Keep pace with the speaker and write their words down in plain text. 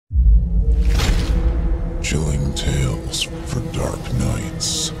Chilling tales for dark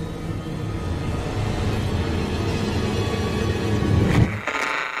nights.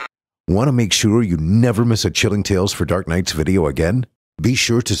 Want to make sure you never miss a Chilling Tales for Dark Nights video again? Be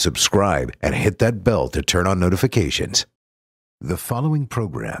sure to subscribe and hit that bell to turn on notifications. The following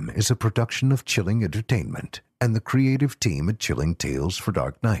program is a production of Chilling Entertainment and the creative team at Chilling Tales for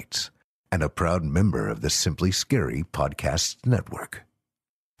Dark Nights, and a proud member of the Simply Scary Podcasts Network.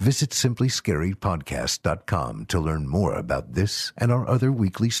 Visit simplyscarypodcast.com to learn more about this and our other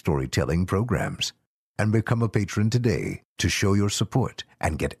weekly storytelling programs, and become a patron today to show your support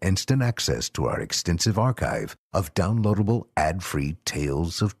and get instant access to our extensive archive of downloadable ad-free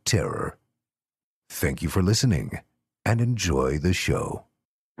tales of terror. Thank you for listening, and enjoy the show.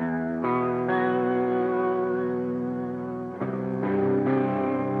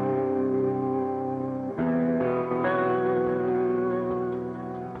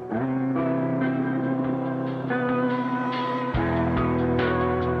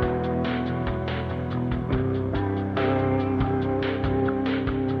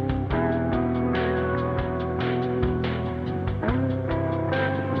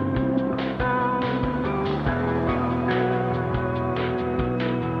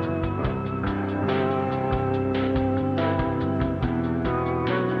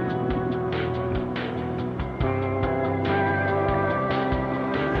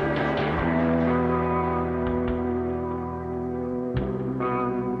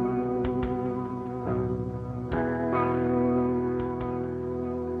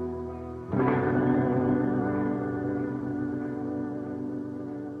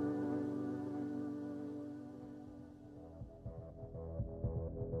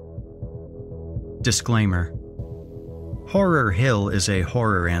 Disclaimer. Horror Hill is a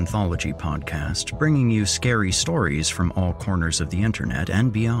horror anthology podcast bringing you scary stories from all corners of the internet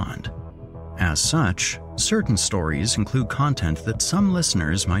and beyond. As such, certain stories include content that some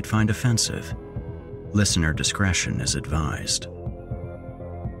listeners might find offensive. Listener discretion is advised.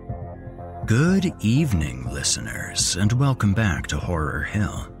 Good evening, listeners, and welcome back to Horror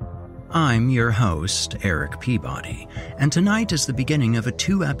Hill. I'm your host, Erik Peabody, and tonight is the beginning of a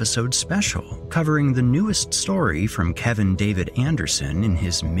 2-episode special covering the newest story from Kevin David Anderson in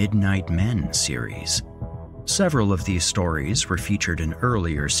his Midnight Men series. Several of these stories were featured in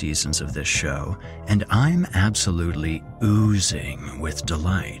earlier seasons of this show, and I'm absolutely oozing with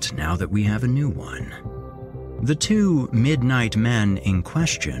delight now that we have a new one. The two Midnight Men in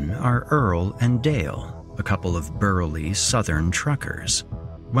question are Earl and Dale, a couple of burly Southern truckers.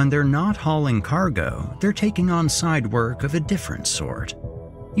 When they're not hauling cargo, they're taking on side work of a different sort.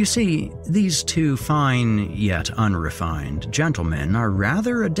 You see, these two fine, yet unrefined, gentlemen are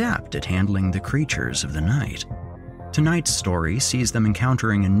rather adept at handling the creatures of the night. Tonight's story sees them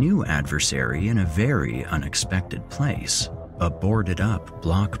encountering a new adversary in a very unexpected place, a boarded-up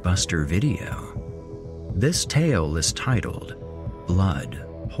Blockbuster video. This tale is titled Blood,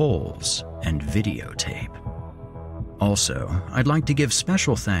 Holes, and Videotape. Also, I'd like to give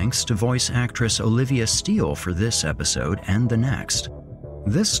special thanks to voice actress Olivia Steele for this episode and the next.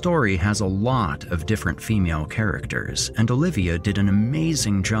 This story has a lot of different female characters, and Olivia did an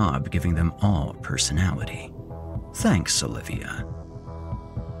amazing job giving them all personality. Thanks, Olivia.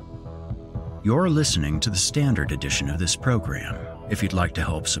 You're listening to the standard edition of this program. If you'd like to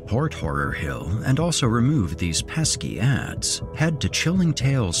help support Horror Hill and also remove these pesky ads, head to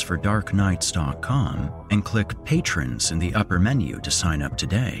chillingtalesfordarknights.com and click Patrons in the upper menu to sign up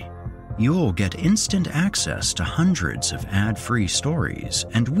today. You'll get instant access to hundreds of ad-free stories,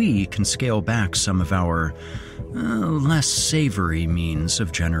 and we can scale back some of our less savory means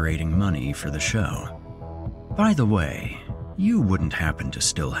of generating money for the show. By the way, you wouldn't happen to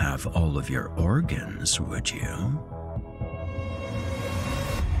still have all of your organs, would you?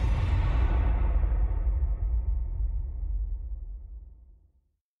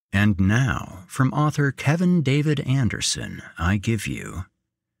 And now, from author Kevin David Anderson, I give you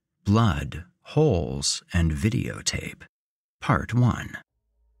Blood, Holes, and Videotape, Part 1.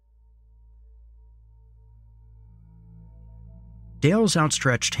 Dale's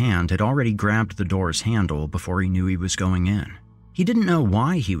outstretched hand had already grabbed the door's handle before he knew he was going in. He didn't know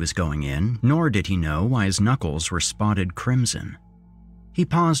why he was going in, nor did he know why his knuckles were spotted crimson. He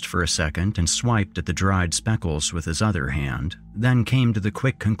paused for a second and swiped at the dried speckles with his other hand, then came to the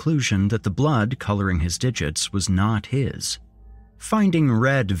quick conclusion that the blood coloring his digits was not his. Finding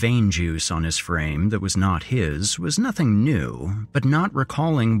red vein juice on his frame that was not his was nothing new, but not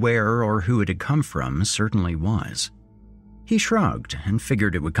recalling where or who it had come from certainly was. He shrugged and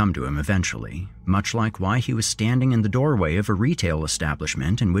figured it would come to him eventually, much like why he was standing in the doorway of a retail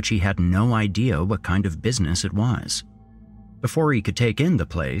establishment in which he had no idea what kind of business it was. Before he could take in the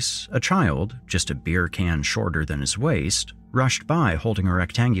place, a child, just a beer can shorter than his waist, rushed by holding a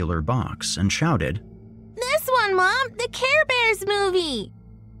rectangular box and shouted, "This one, Mom! The Care Bears movie!"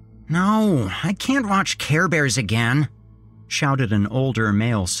 "No, I can't watch Care Bears again," shouted an older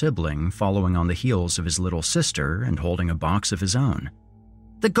male sibling following on the heels of his little sister and holding a box of his own.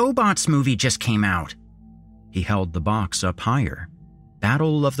 "The GoBots movie just came out." He held the box up higher.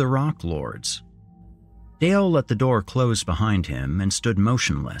 Battle of the Rock Lords. Dale let the door close behind him and stood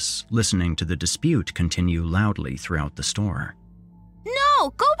motionless, listening to the dispute continue loudly throughout the store.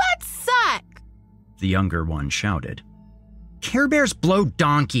 "No, GoBots suck!" The younger one shouted. "Care Bears blow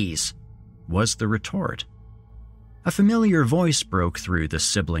donkeys," was the retort. A familiar voice broke through the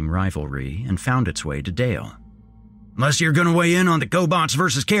sibling rivalry and found its way to Dale. "Unless you're going to weigh in on the GoBots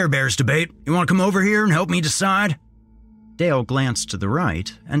versus Care Bears debate, you want to come over here and help me decide?" Dale glanced to the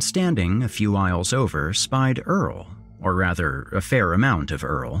right, and standing a few aisles over spied Earl, or rather, a fair amount of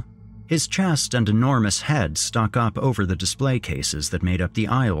Earl. His chest and enormous head stuck up over the display cases that made up the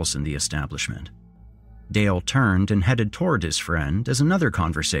aisles in the establishment. Dale turned and headed toward his friend as another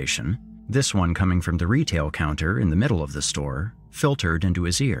conversation, this one coming from the retail counter in the middle of the store, filtered into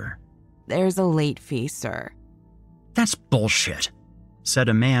his ear. "There's a late fee, sir." "That's bullshit," said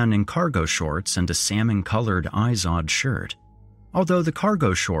a man in cargo shorts and a salmon-colored Izod shirt. Although the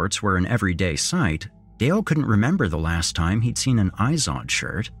cargo shorts were an everyday sight, Dale couldn't remember the last time he'd seen an Izod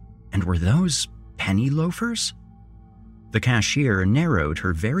shirt, and were those penny loafers? The cashier narrowed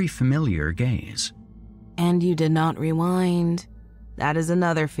her very familiar gaze. "And you did not rewind. That is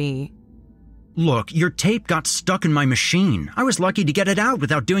another fee." "Look, your tape got stuck in my machine. I was lucky to get it out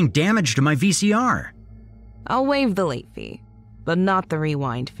without doing damage to my VCR." "I'll waive the late fee, but not the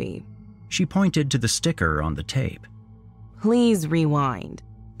rewind fee." She pointed to the sticker on the tape. "Please rewind.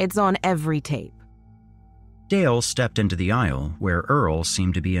 It's on every tape." Dale stepped into the aisle where Earl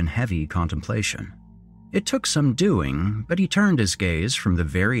seemed to be in heavy contemplation. It took some doing, but he turned his gaze from the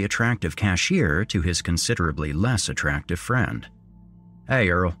very attractive cashier to his considerably less attractive friend. "Hey,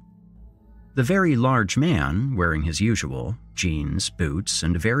 Earl." The very large man, wearing his usual jeans, boots,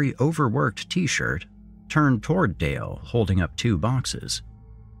 and a very overworked t-shirt, turned toward Dale, holding up two boxes.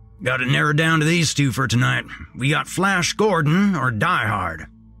 "Got it narrowed down to these two for tonight. We got Flash Gordon or Die Hard."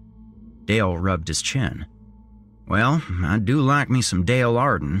 Dale rubbed his chin. "Well, I do like me some Dale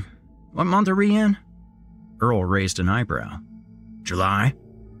Arden. What month are we in?" Earl raised an eyebrow. "July?"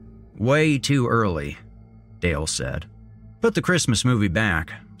 "Way too early," Dale said. "Put the Christmas movie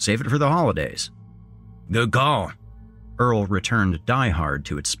back. Save it for the holidays." "Good call." Earl returned Die Hard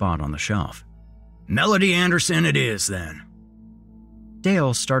to its spot on the shelf. "Melody Anderson it is, then."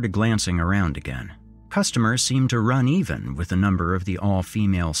 Dale started glancing around again. Customers seemed to run even with a number of the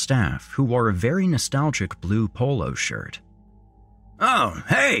all-female staff who wore a very nostalgic blue polo shirt. "Oh,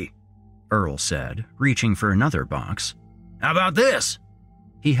 hey," Earl said, reaching for another box. "How about this?"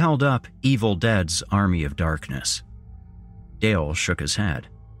 He held up Evil Dead's Army of Darkness. Dale shook his head.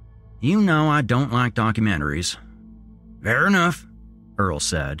 "You know I don't like documentaries." "Fair enough," Earl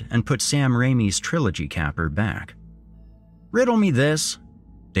said, and put Sam Raimi's trilogy capper back. "Riddle me this,"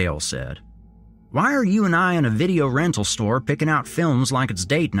 Dale said. "Why are you and I in a video rental store picking out films like it's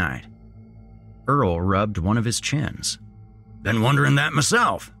date night?" Earl rubbed one of his chins. "Been wondering that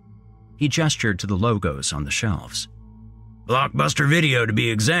myself." He gestured to the logos on the shelves. "Blockbuster Video, to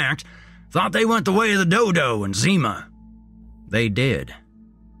be exact. Thought they went the way of the Dodo and Zima." "They did."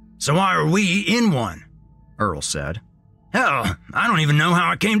 "So why are we in one?" Earl said. "Hell, I don't even know how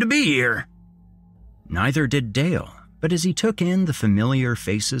I came to be here." Neither did Dale, but as he took in the familiar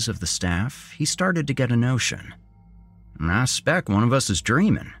faces of the staff, he started to get a notion. "I suspect one of us is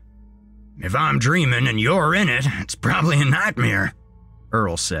dreaming." "If I'm dreaming and you're in it, it's probably a nightmare,"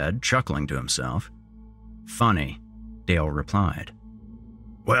 Earl said, chuckling to himself. "Funny," Dale replied.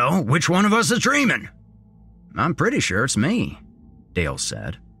 "Well, which one of us is dreaming?" "I'm pretty sure it's me," Dale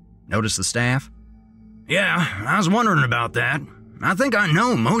said. "Notice the staff?" "Yeah, I was wondering about that. I think I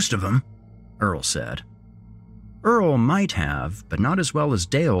know most of them," Earl said. Earl might have, but not as well as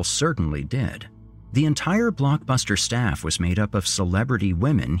Dale certainly did. The entire Blockbuster staff was made up of celebrity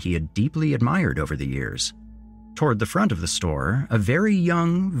women he had deeply admired over the years. Toward the front of the store, a very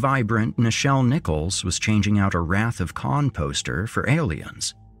young, vibrant Nichelle Nichols was changing out a Wrath of Khan poster for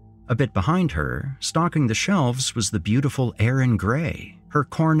Aliens. A bit behind her, stocking the shelves, was the beautiful Erin Gray, her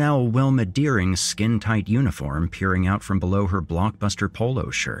Cornell Wilma Deering skin-tight uniform peering out from below her Blockbuster polo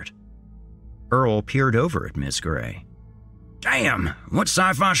shirt. Earl peered over at Ms. Gray. Damn, what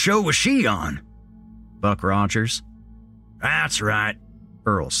sci-fi show was she on? Buck Rogers. That's right,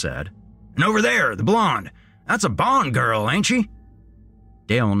 Earl said. And over there, the blonde. That's a Bond girl, ain't she?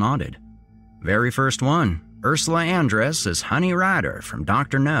 Dale nodded. Very first one, Ursula Andress as Honey Rider from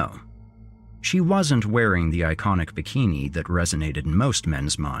Dr. No. She wasn't wearing the iconic bikini that resonated in most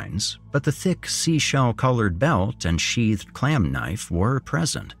men's minds, but the thick seashell-colored belt and sheathed clam knife were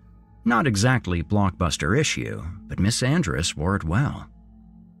present. Not exactly blockbuster issue, but Miss Andress wore it well.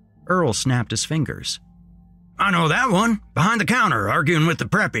 Earl snapped his fingers. I know that one, behind the counter, arguing with the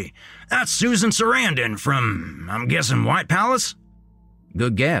preppy. That's Susan Sarandon from, I'm guessing, White Palace?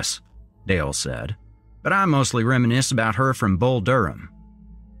 Good guess, Dale said, but I mostly reminisce about her from Bull Durham.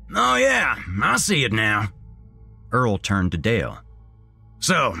 Oh yeah, I see it now. Earl turned to Dale.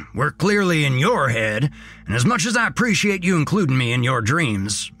 So, we're clearly in your head, and as much as I appreciate you including me in your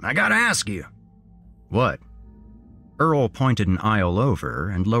dreams, I gotta ask you. What? Earl pointed an aisle over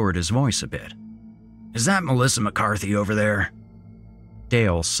and lowered his voice a bit. Is that Melissa McCarthy over there?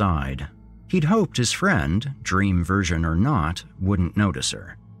 Dale sighed. He'd hoped his friend, dream version or not, wouldn't notice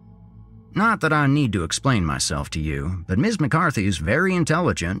her. Not that I need to explain myself to you, but Ms. McCarthy is very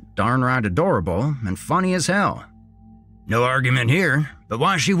intelligent, darn right adorable, and funny as hell. No argument here, but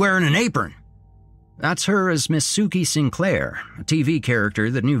why is she wearing an apron? That's her as Miss Suki Sinclair, a TV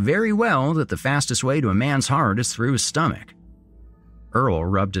character that knew very well that the fastest way to a man's heart is through his stomach. Earl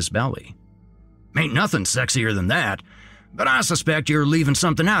rubbed his belly. Ain't nothing sexier than that, but I suspect you're leaving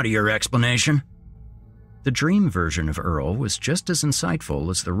something out of your explanation. The dream version of Earl was just as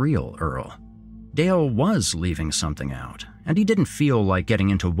insightful as the real Earl. Dale was leaving something out, and he didn't feel like getting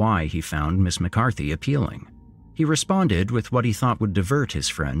into why he found Miss McCarthy appealing. He responded with what he thought would divert his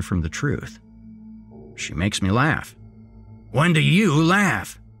friend from the truth. She makes me laugh. When do you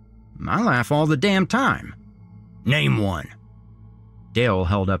laugh? I laugh all the damn time. Name one. Dale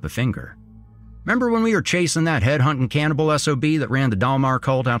held up a finger. Remember when we were chasing that head-hunting cannibal SOB that ran the Dalmar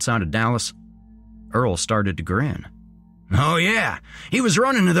cult outside of Dallas? Earl started to grin. Oh yeah, he was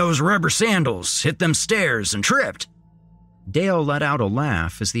running to those rubber sandals, hit them stairs, and tripped. Dale let out a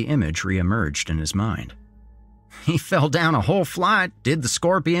laugh as the image re-emerged in his mind. He fell down a whole flight, did the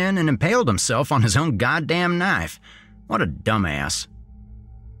scorpion, and impaled himself on his own goddamn knife. What a dumbass.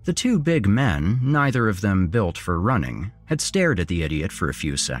 The two big men, neither of them built for running, had stared at the idiot for a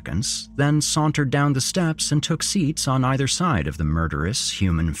few seconds, then sauntered down the steps and took seats on either side of the murderous,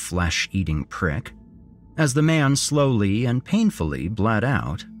 human flesh-eating prick. As the man slowly and painfully bled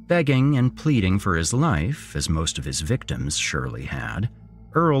out, begging and pleading for his life, as most of his victims surely had,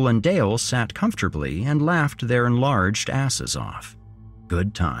 Earl and Dale sat comfortably and laughed their enlarged asses off.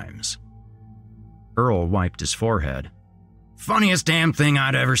 Good times. Earl wiped his forehead. Funniest damn thing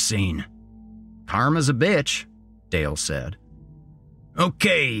I'd ever seen. Karma's a bitch, Dale said.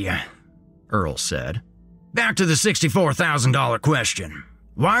 Okay, Earl said. Back to the $64,000 question.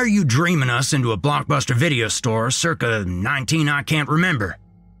 Why are you dreaming us into a Blockbuster video store circa 19 I can't remember?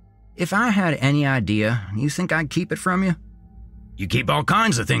 If I had any idea, you think I'd keep it from you? You keep all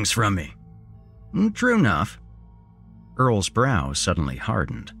kinds of things from me. True enough. Earl's brow suddenly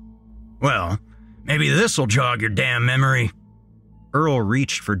hardened. Well, maybe this'll jog your damn memory. Earl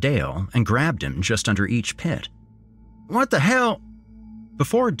reached for Dale and grabbed him just under each pit. What the hell?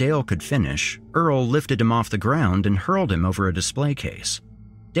 Before Dale could finish, Earl lifted him off the ground and hurled him over a display case.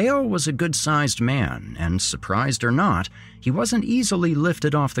 Dale was a good-sized man, and surprised or not, he wasn't easily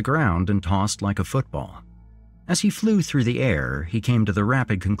lifted off the ground and tossed like a football. As he flew through the air, he came to the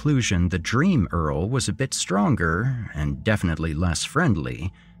rapid conclusion that Dream Earl was a bit stronger, and definitely less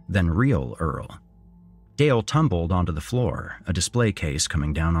friendly, than real Earl. Dale tumbled onto the floor, a display case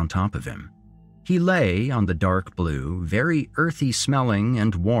coming down on top of him. He lay on the dark blue, very earthy-smelling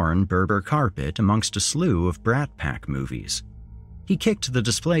and worn Berber carpet amongst a slew of Brat Pack movies. He kicked the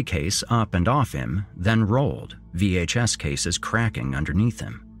display case up and off him, then rolled, VHS cases cracking underneath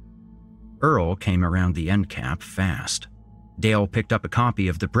him. Earl came around the end cap fast. Dale picked up a copy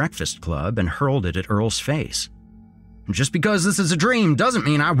of The Breakfast Club and hurled it at Earl's face. Just because this is a dream doesn't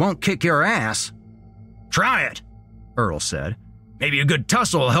mean I won't kick your ass. Try it, Earl said. Maybe a good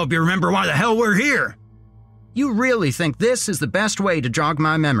tussle will help you remember why the hell we're here. You really think this is the best way to jog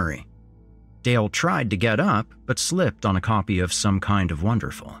my memory? Dale tried to get up, but slipped on a copy of Some Kind of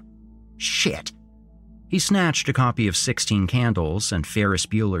Wonderful. Shit. He snatched a copy of 16 Candles and Ferris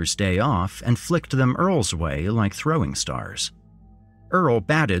Bueller's Day Off and flicked them Earl's way like throwing stars. Earl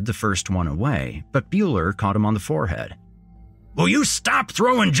batted the first one away, but Bueller caught him on the forehead. Will you stop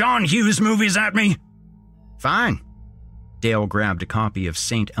throwing John Hughes movies at me? Fine. Dale grabbed a copy of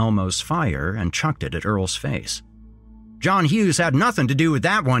St. Elmo's Fire and chucked it at Earl's face. John Hughes had nothing to do with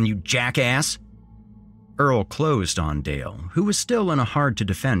that one, you jackass. Earl closed on Dale, who was still in a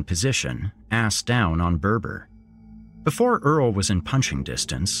hard-to-defend position, ass down on Berber. Before Earl was in punching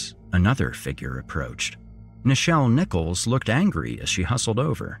distance, another figure approached. Nichelle Nichols looked angry as she hustled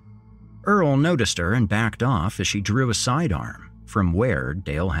over. Earl noticed her and backed off as she drew a sidearm, from where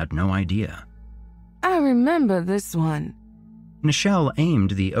Dale had no idea. I remember this one. Nichelle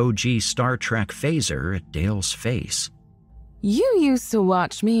aimed the OG Star Trek phaser at Dale's face. You used to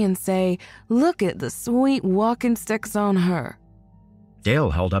watch me and say, look at the sweet walking sticks on her. Dale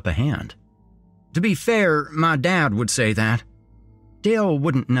held up a hand. To be fair, my dad would say that. Dale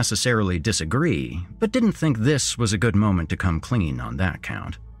wouldn't necessarily disagree, but didn't think this was a good moment to come clean on that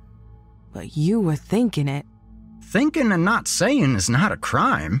count. But you were thinking it. Thinking and not saying is not a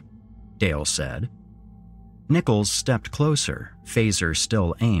crime, Dale said. Nichols stepped closer, phaser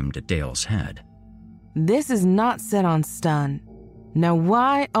still aimed at Dale's head. This is not set on stun. Now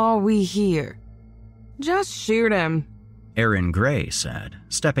why are we here? Just shoot him, Aaron Gray said,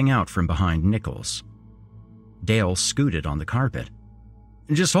 stepping out from behind Nichols. Dale scooted on the carpet.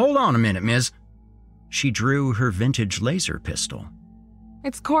 Just hold on a minute, miss. She drew her vintage laser pistol.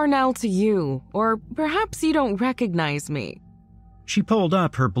 It's Cornell to you, or perhaps you don't recognize me. She pulled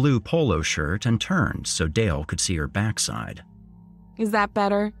up her blue polo shirt and turned so Dale could see her backside. Is that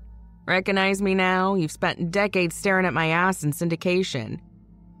better? Recognize me now? You've spent decades staring at my ass in syndication.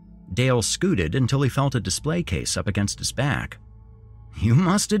 Dale scooted until he felt a display case up against his back. You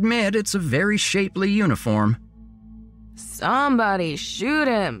must admit it's a very shapely uniform. Somebody shoot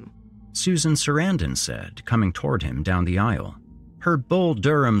him, Susan Sarandon said, coming toward him down the aisle. Her Bull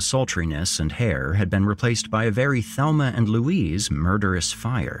Durham sultriness and hair had been replaced by a very Thelma and Louise murderous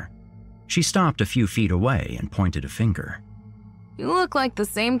fire. She stopped a few feet away and pointed a finger. You look like the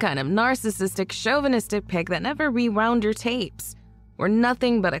same kind of narcissistic, chauvinistic pig that never rewound your tapes. We're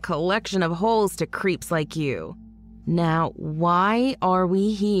nothing but a collection of holes to creeps like you. Now, why are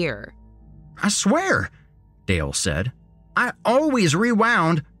we here? I swear, Dale said. I always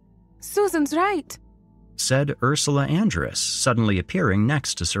rewound. Susan's right, said Ursula Andress, suddenly appearing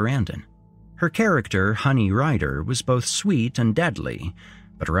next to Sarandon. Her character, Honey Rider, was both sweet and deadly,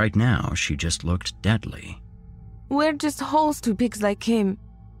 but right now she just looked deadly. We're just holes to pigs like him.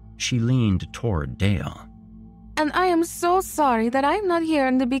 She leaned toward Dale. And I am so sorry that I'm not here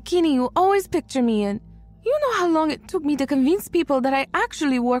in the bikini you always picture me in. You know how long it took me to convince people that I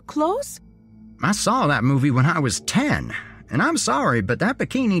actually wore clothes? I saw that movie when I was 10, and I'm sorry, but that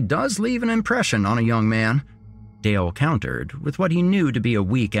bikini does leave an impression on a young man. Dale countered with what he knew to be a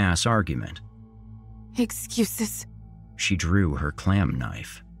weak-ass argument. Excuses. She drew her clam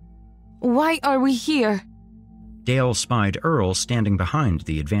knife. Why are we here? Dale spied Earl standing behind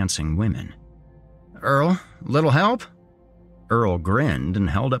the advancing women. Earl, little help? Earl grinned and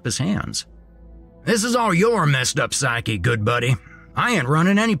held up his hands. This is all your messed up psyche, good buddy. I ain't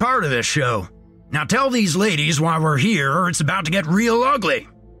running any part of this show. Now tell these ladies why we're here or it's about to get real ugly.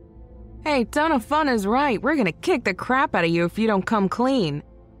 Hey, ton of fun is right. We're gonna kick the crap out of you if you don't come clean,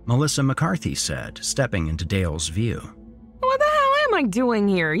 Melissa McCarthy said, stepping into Dale's view. What the hell am I doing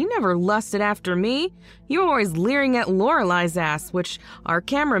here? You never lusted after me. You were always leering at Lorelei's ass, which our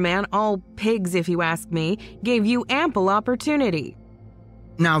cameraman, all pigs if you ask me, gave you ample opportunity.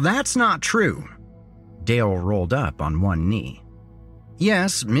 Now that's not true. Dale rolled up on one knee.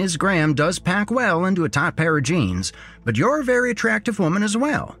 Yes, Ms. Graham does pack well into a tight pair of jeans, but you're a very attractive woman as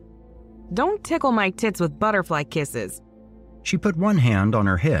well. Don't tickle my tits with butterfly kisses. She put one hand on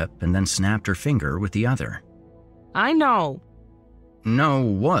her hip and then snapped her finger with the other. I know. Know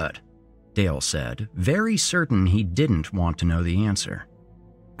what? Dale said, very certain he didn't want to know the answer.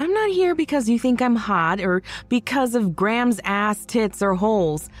 I'm not here because you think I'm hot or because of Graham's ass, tits, or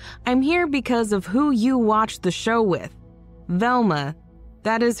holes. I'm here because of who you watched the show with. Velma.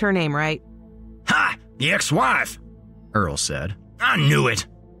 That is her name, right? Ha! The ex-wife, Earl said. I knew it.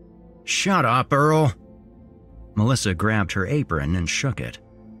 Shut up, Earl. Melissa grabbed her apron and shook it.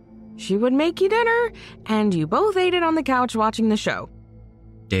 She would make you dinner, and you both ate it on the couch watching the show.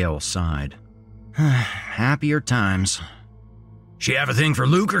 Dale sighed. Happier times. She have a thing for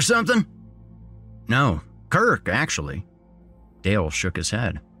Luke or something? No, Kirk, actually. Dale shook his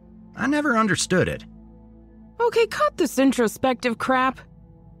head. I never understood it. Okay, cut this introspective crap,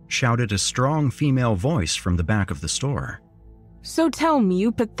 shouted a strong female voice from the back of the store. So tell me,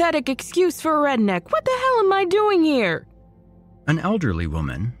 you pathetic excuse for a redneck, what the hell am I doing here? An elderly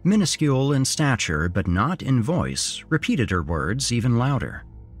woman, minuscule in stature but not in voice, repeated her words even louder.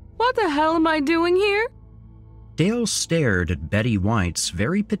 What the hell am I doing here? Dale stared at Betty White's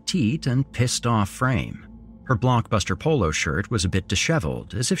very petite and pissed-off frame. Her blockbuster polo shirt was a bit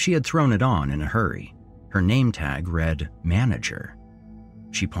disheveled, as if she had thrown it on in a hurry. Her name tag read Manager.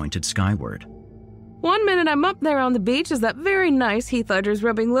 She pointed skyward. One minute I'm up there on the beach as that very nice Heath Ledger's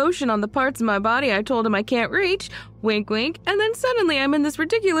rubbing lotion on the parts of my body I told him I can't reach, wink wink, and then suddenly I'm in this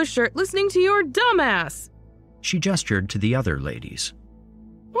ridiculous shirt listening to your dumbass. She gestured to the other ladies.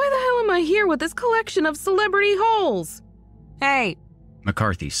 Why the hell am I here with this collection of celebrity holes? Hey,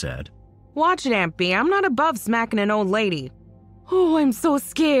 McCarthy said. Watch it, Aunt B. I'm not above smacking an old lady. Oh, I'm so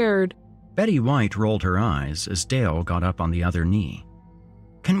scared. Betty White rolled her eyes as Dale got up on the other knee.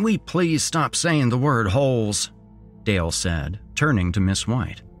 Can we please stop saying the word holes? Dale said, turning to Miss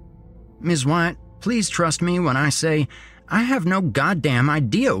White. Miss White, please trust me when I say I have no goddamn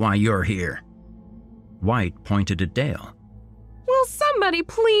idea why you're here. White pointed at Dale. Will somebody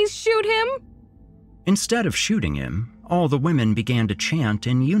please shoot him? Instead of shooting him, all the women began to chant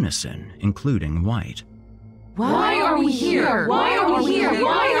in unison, including White. Why are we here? Why are we here?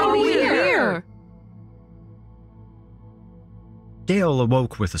 Why are we here? Dale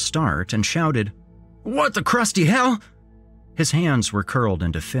awoke with a start and shouted, What the crusty hell? His hands were curled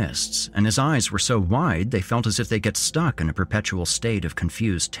into fists, and his eyes were so wide they felt as if they get stuck in a perpetual state of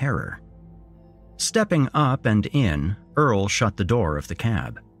confused terror. Stepping up and in, Earl shut the door of the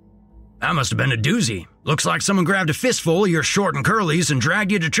cab. That must have been a doozy. Looks like someone grabbed a fistful of your short and curlies and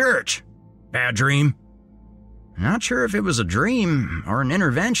dragged you to church. Bad dream? Not sure if it was a dream or an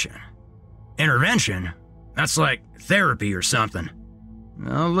intervention. Intervention? That's like therapy or something.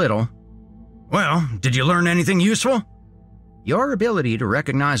 A little. Well, did you learn anything useful? Your ability to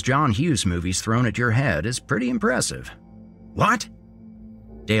recognize John Hughes movies thrown at your head is pretty impressive. What?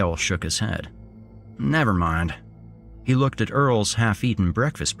 Dale shook his head. Never mind. He looked at Earl's half-eaten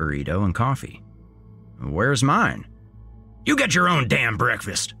breakfast burrito and coffee. Where's mine? You get your own damn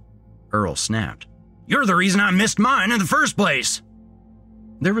breakfast, Earl snapped. You're the reason I missed mine in the first place.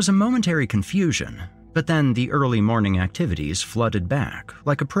 There was a momentary confusion, but then the early morning activities flooded back,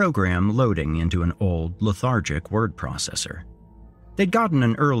 like a program loading into an old, lethargic word processor. They'd gotten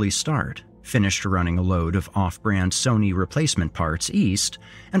an early start, finished running a load of off-brand Sony replacement parts east,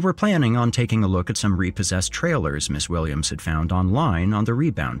 and were planning on taking a look at some repossessed trailers Miss Williams had found online on the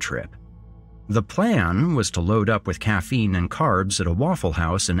rebound trip. The plan was to load up with caffeine and carbs at a Waffle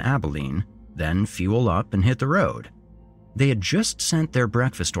House in Abilene, then fuel up and hit the road. They had just sent their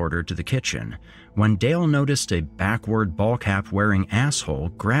breakfast order to the kitchen when Dale noticed a backward ball-cap-wearing asshole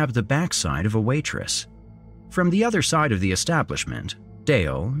grab the backside of a waitress. From the other side of the establishment,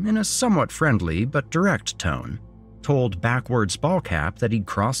 Dale, in a somewhat friendly but direct tone, told backwards ballcap that he'd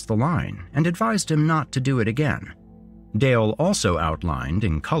crossed the line and advised him not to do it again. Dale also outlined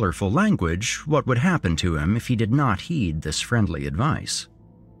in colorful language what would happen to him if he did not heed this friendly advice.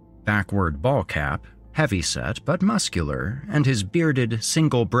 Backward ballcap, heavyset but muscular, and his bearded,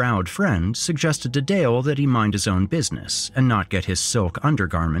 single-browed friend suggested to Dale that he mind his own business and not get his silk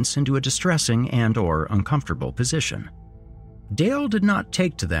undergarments into a distressing and/or uncomfortable position. Dale did not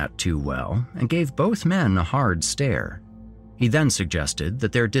take to that too well and gave both men a hard stare. He then suggested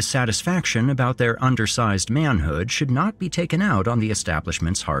that their dissatisfaction about their undersized manhood should not be taken out on the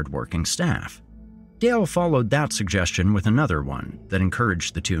establishment's hard-working staff. Dale followed that suggestion with another one that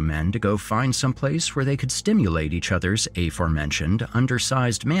encouraged the two men to go find someplace where they could stimulate each other's aforementioned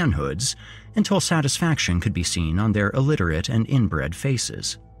undersized manhoods until satisfaction could be seen on their illiterate and inbred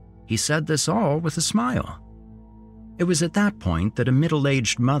faces. He said this all with a smile. It was at that point that a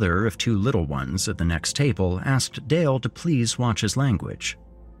middle-aged mother of two little ones at the next table asked Dale to please watch his language.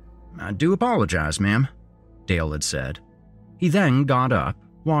 "I do apologize, ma'am," Dale had said. He then got up,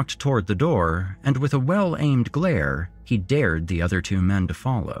 walked toward the door, and with a well-aimed glare, he dared the other two men to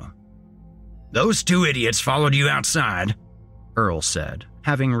follow. "Those two idiots followed you outside," Earl said,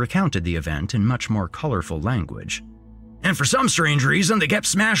 having recounted the event in much more colorful language. "And for some strange reason, they kept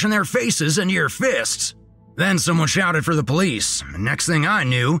smashing their faces into your fists. Then someone shouted for the police, and next thing I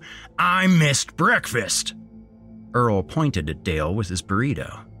knew, I missed breakfast." Earl pointed at Dale with his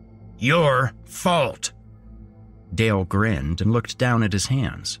burrito. "Your fault." Dale grinned and looked down at his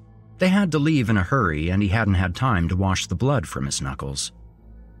hands. They had to leave in a hurry, and he hadn't had time to wash the blood from his knuckles.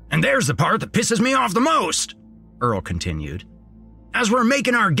 "And there's the part that pisses me off the most," Earl continued. "As we're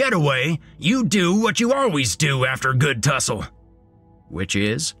making our getaway, you do what you always do after a good tussle." "Which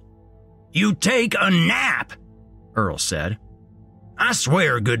is?" "You take a nap," Earl said. "I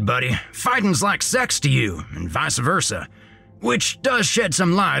swear, good buddy, fighting's like sex to you, and vice versa, which does shed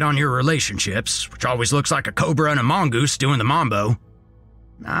some light on your relationships, which always looks like a cobra and a mongoose doing the mambo."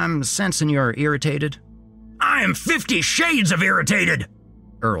 "I'm sensing you're irritated." "I am 50 shades of irritated,"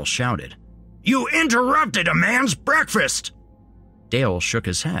 Earl shouted. You interrupted a man's breakfast! Dale shook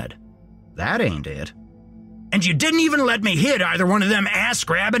his head. That ain't it. And you didn't even let me hit either one of them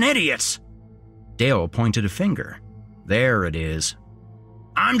ass-grabbing idiots! Dale pointed a finger. There it is.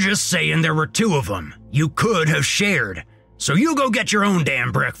 I'm just saying there were two of them. You could have shared. So you go get your own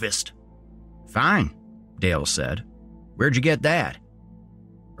damn breakfast. Fine, Dale said. Where'd you get that?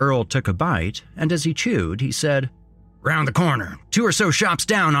 Earl took a bite, and as he chewed, he said, Round the corner, 2 or so shops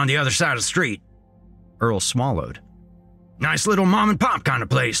down on the other side of the street. Earl swallowed. Nice little mom-and-pop kind of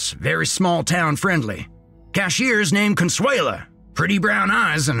place, very small-town friendly. Cashier's named Consuela, pretty brown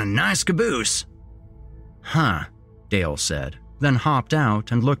eyes and a nice caboose. Huh, Dale said, then hopped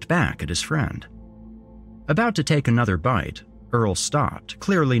out and looked back at his friend. About to take another bite, Earl stopped,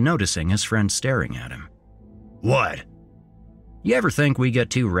 clearly noticing his friend staring at him. What? You ever think we get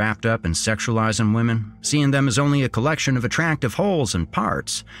too wrapped up in sexualizing women, seeing them as only a collection of attractive holes and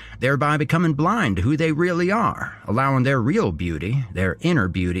parts, thereby becoming blind to who they really are, allowing their real beauty, their inner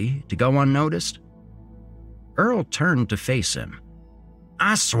beauty, to go unnoticed? Earl turned to face him.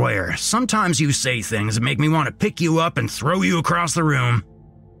 I swear, sometimes you say things that make me want to pick you up and throw you across the room.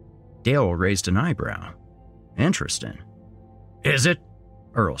 Dale raised an eyebrow. Interesting. Is it?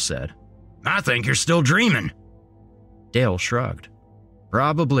 Earl said. I think you're still dreaming. Dale shrugged.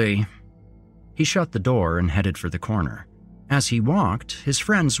 Probably. He shut the door and headed for the corner. As he walked, his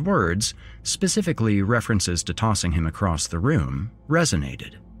friend's words, specifically references to tossing him across the room,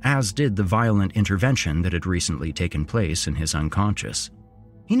 resonated, as did the violent intervention that had recently taken place in his unconscious.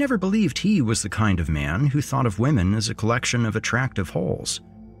 He never believed he was the kind of man who thought of women as a collection of attractive holes.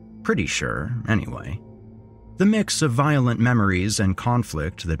 Pretty sure, anyway. The mix of violent memories and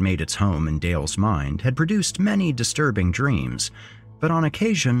conflict that made its home in Dale's mind had produced many disturbing dreams, but on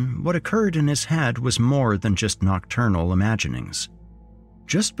occasion, what occurred in his head was more than just nocturnal imaginings.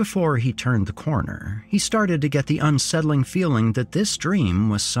 Just before he turned the corner, he started to get the unsettling feeling that this dream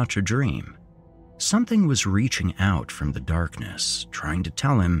was such a dream. Something was reaching out from the darkness, trying to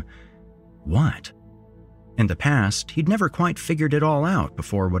tell him what? In the past, he'd never quite figured it all out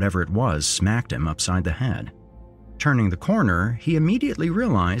before whatever it was smacked him upside the head. Turning the corner, he immediately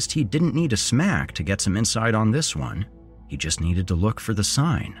realized he didn't need a smack to get some insight on this one. He just needed to look for the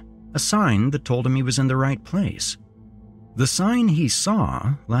sign, a sign that told him he was in the right place. The sign he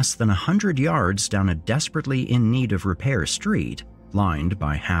saw, less than 100 yards down a desperately in need of repair street, lined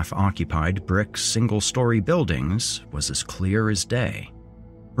by half-occupied brick single-story buildings, was as clear as day.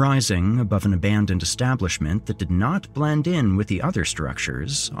 Rising above an abandoned establishment that did not blend in with the other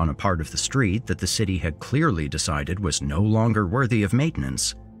structures on a part of the street that the city had clearly decided was no longer worthy of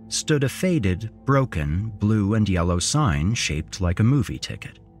maintenance, stood a faded, broken, blue and yellow sign shaped like a movie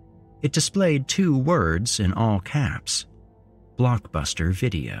ticket. It displayed 2 words in all caps: Blockbuster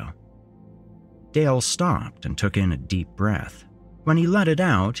Video. Dale stopped and took in a deep breath. When he let it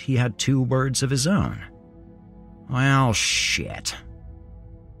out, he had 2 words of his own. Well, shit.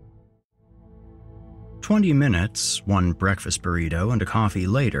 20 minutes, 1 breakfast burrito and a coffee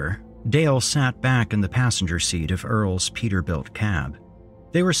later, Dale sat back in the passenger seat of Earl's Peterbilt cab.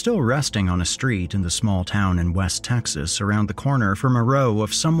 They were still resting on a street in the small town in West Texas around the corner from a row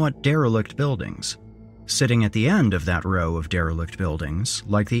of somewhat derelict buildings. Sitting at the end of that row of derelict buildings,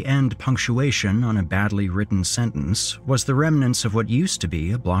 like the end punctuation on a badly written sentence, was the remnants of what used to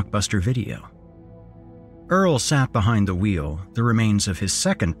be a Blockbuster Video. Earl sat behind the wheel, the remains of his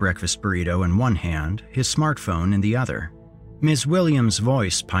second breakfast burrito in one hand, his smartphone in the other. Ms. Williams'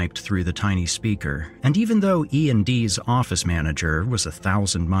 voice piped through the tiny speaker, and even though E&D's office manager was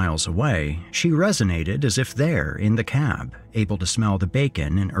 1,000 miles away, she resonated as if there, in the cab, able to smell the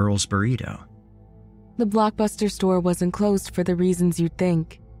bacon in Earl's burrito. The Blockbuster store wasn't closed for the reasons you'd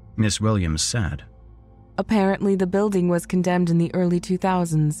think, Ms. Williams said. Apparently, the building was condemned in the early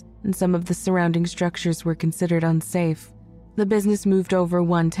 2000s, and some of the surrounding structures were considered unsafe. The business moved over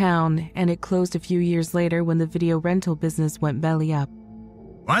one town, and it closed a few years later when the video rental business went belly up.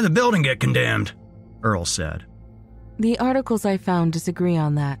 Why'd the building get condemned? Earl said. The articles I found disagree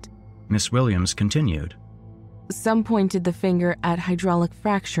on that. Miss Williams continued. Some pointed the finger at hydraulic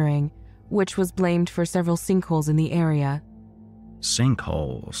fracturing, which was blamed for several sinkholes in the area.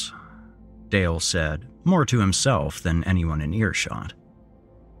 Sinkholes, Dale said, more to himself than anyone in earshot.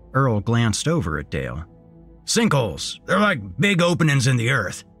 Earl glanced over at Dale. Sinkholes, they're like big openings in the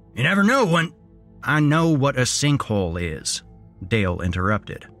earth. You never know when... I know what a sinkhole is, Dale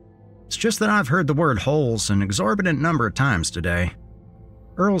interrupted. It's just that I've heard the word holes an exorbitant number of times today.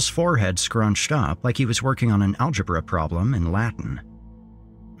 Earl's forehead scrunched up like he was working on an algebra problem in Latin.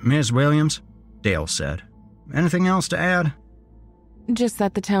 Ms. Williams, Dale said. Anything else to add? Just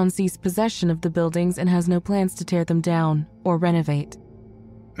that the town seized possession of the buildings and has no plans to tear them down or renovate.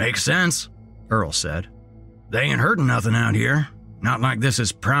 Makes sense, Earl said. They ain't hurting nothing out here. Not like this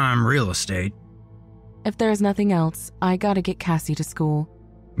is prime real estate. If there's nothing else, I gotta get Cassie to school,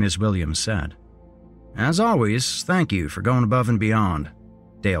 Ms. Williams said. As always, thank you for going above and beyond,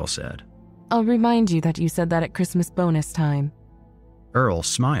 Dale said. I'll remind you that you said that at Christmas bonus time. Earl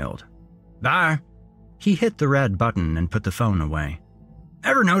smiled. Bye. He hit the red button and put the phone away.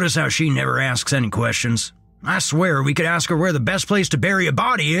 Ever notice how she never asks any questions? I swear we could ask her where the best place to bury a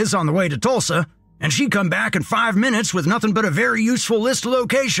body is on the way to Tulsa, and she'd come back in 5 minutes with nothing but a very useful list of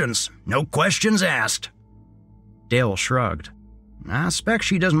locations. No questions asked. Dale shrugged. I expect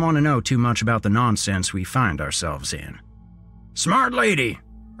she doesn't want to know too much about the nonsense we find ourselves in. Smart lady,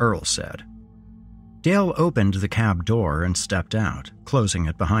 Earl said. Dale opened the cab door and stepped out, closing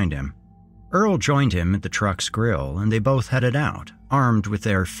it behind him. Earl joined him at the truck's grill, and they both headed out, armed with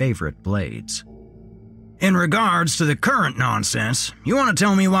their favorite blades. In regards to the current nonsense, you want to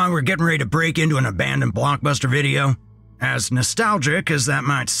tell me why we're getting ready to break into an abandoned Blockbuster Video? As nostalgic as that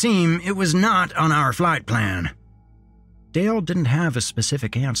might seem, it was not on our flight plan. Dale didn't have a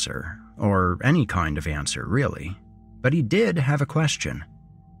specific answer, or any kind of answer, really. But he did have a question.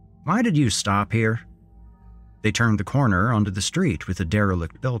 Why did you stop here? They turned the corner onto the street with the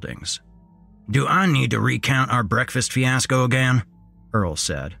derelict buildings. Do I need to recount our breakfast fiasco again? Earl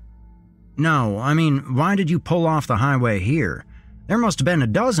said. No, I mean, why did you pull off the highway here? There must have been a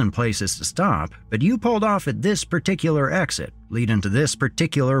dozen places to stop, but you pulled off at this particular exit, leading to this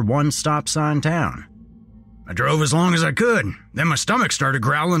particular one-stop sign town. I drove as long as I could, then my stomach started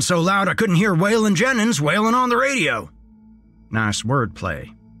growling so loud I couldn't hear Waylon Jennings wailing on the radio. Nice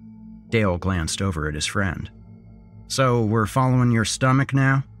wordplay. Dale glanced over at his friend. So we're following your stomach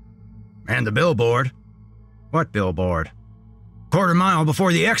now? And the billboard. What billboard? Quarter mile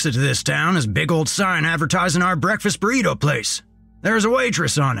before the exit to this town is a big old sign advertising our breakfast burrito place. There's a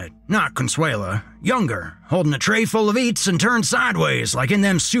waitress on it, not Consuela, younger, holding a tray full of eats and turned sideways like in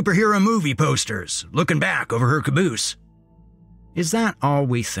them superhero movie posters, looking back over her caboose. Is that all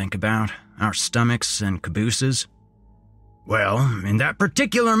we think about, our stomachs and cabooses? Well, in that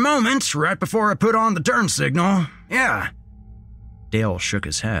particular moment, right before I put on the turn signal, yeah. Dale shook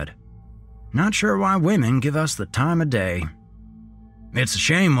his head. Not sure why women give us the time of day. It's a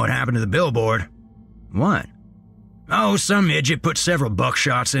shame what happened to the billboard. What? Oh, some idiot put several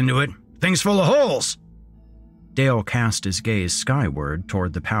buckshots into it. Thing's full of holes. Dale cast his gaze skyward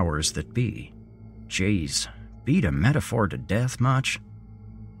toward the powers that be. Jeez, beat a metaphor to death much?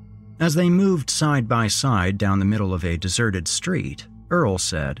 As they moved side by side down the middle of a deserted street, Earl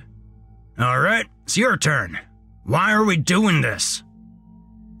said, All right, it's your turn. Why are we doing this?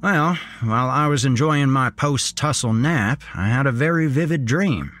 Well, while I was enjoying my post-tussle nap, I had a very vivid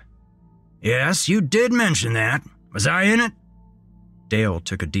dream. Yes, you did mention that. Was I in it? Dale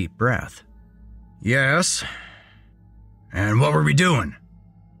took a deep breath. Yes. And what were we doing?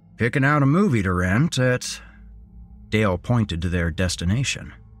 Picking out a movie to rent at... Dale pointed to their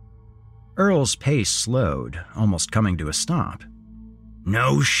destination. Earl's pace slowed, almost coming to a stop.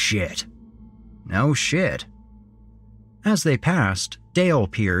 No shit. No shit. As they passed, Dale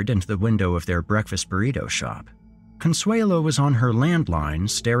peered into the window of their breakfast burrito shop. Consuelo was on her landline,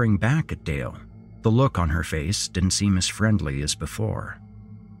 staring back at Dale. The look on her face didn't seem as friendly as before.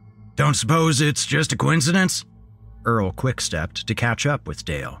 Don't suppose it's just a coincidence? Earl quick-stepped to catch up with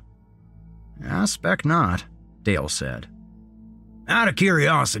Dale. I expect not, Dale said. Out of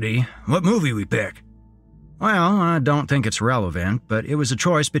curiosity, what movie we pick? Well, I don't think it's relevant, but it was a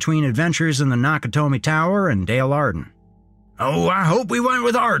choice between Adventures in the Nakatomi Tower and Dale Arden. Oh, I hope we went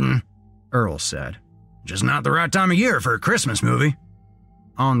with Arden, Earl said. Just not the right time of year for a Christmas movie.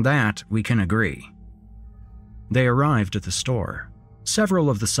 On that, we can agree. They arrived at the store. Several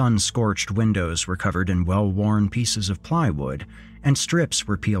of the sun-scorched windows were covered in well-worn pieces of plywood, and strips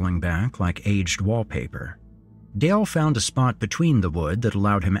were peeling back like aged wallpaper. Dale found a spot between the wood that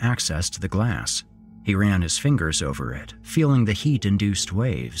allowed him access to the glass. He ran his fingers over it, feeling the heat-induced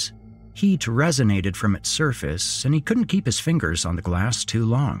waves. Heat resonated from its surface, and he couldn't keep his fingers on the glass too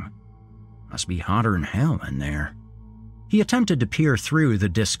long. Must be hotter than hell in there. He attempted to peer through the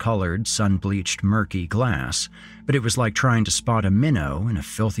discolored, sun-bleached, murky glass, but it was like trying to spot a minnow in a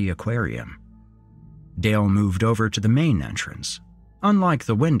filthy aquarium. Dale moved over to the main entrance. Unlike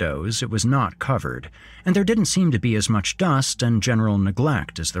the windows, it was not covered, and there didn't seem to be as much dust and general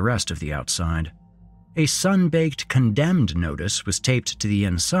neglect as the rest of the outside. A sun-baked condemned notice was taped to the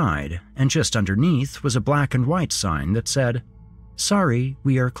inside, and just underneath was a black and white sign that said, Sorry,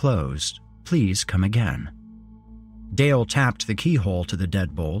 we are closed. Please come again. Dale tapped the keyhole to the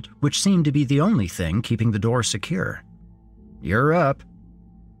deadbolt, which seemed to be the only thing keeping the door secure. "You're up."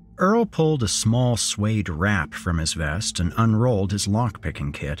 Earl pulled a small suede wrap from his vest and unrolled his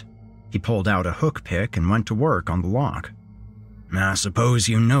lockpicking kit. He pulled out a hook pick and went to work on the lock. "I suppose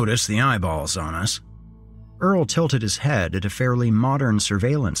you noticed the eyeballs on us." Earl tilted his head at a fairly modern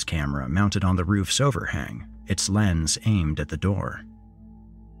surveillance camera mounted on the roof's overhang, its lens aimed at the door.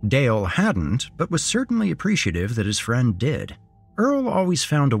 Dale hadn't, but was certainly appreciative that his friend did. Earl always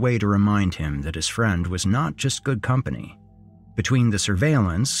found a way to remind him that his friend was not just good company. Between the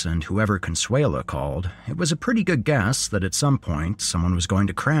surveillance and whoever Consuela called, it was a pretty good guess that at some point someone was going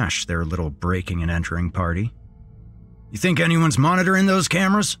to crash their little breaking and entering party. "You think anyone's monitoring those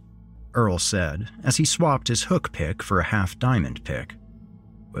cameras?" Earl said, as he swapped his hook pick for a half-diamond pick.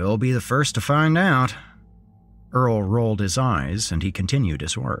 "We'll be the first to find out." Earl rolled his eyes and he continued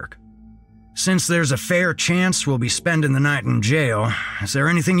his work. "Since there's a fair chance we'll be spending the night in jail, is there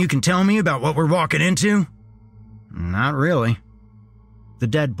anything you can tell me about what we're walking into?" "Not really." The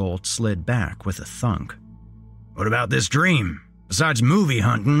deadbolt slid back with a thunk. "What about this dream? Besides movie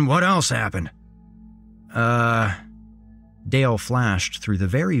hunting, what else happened?" Dale flashed through the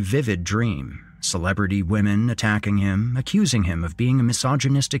very vivid dream. Celebrity women attacking him, accusing him of being a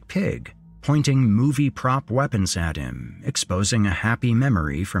misogynistic pig, pointing movie prop weapons at him, exposing a happy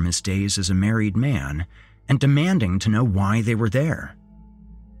memory from his days as a married man, and demanding to know why they were there.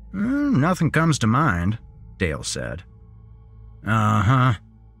 "Nothing comes to mind," Dale said. "Uh-huh."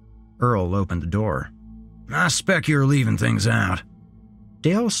 Earl opened the door. "I spec you're leaving things out."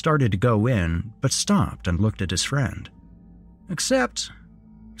 Dale started to go in, but stopped and looked at his friend. Except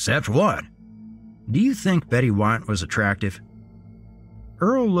what? Do you think Betty White was attractive?"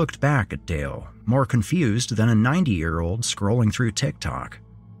 Earl looked back at Dale, more confused than a 90-year-old scrolling through TikTok.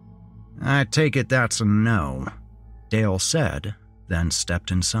 "I take it that's a no," Dale said, then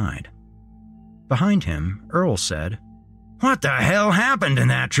stepped inside. Behind him, Earl said, "What the hell happened in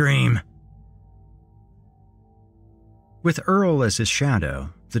that dream?" With Earl as his shadow,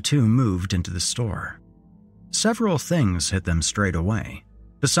 the two moved into the store. Several things hit them straight away.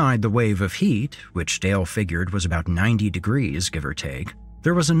 Beside the wave of heat, which Dale figured was about 90 degrees, give or take,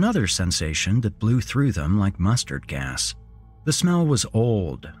 there was another sensation that blew through them like mustard gas. The smell was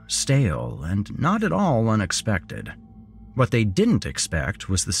old, stale, and not at all unexpected. What they didn't expect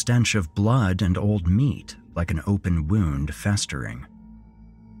was the stench of blood and old meat, like an open wound festering.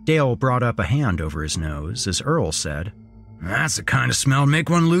 Dale brought up a hand over his nose as Earl said, "That's the kind of smell to make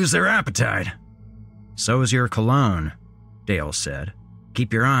one lose their appetite." "So is your cologne," Dale said.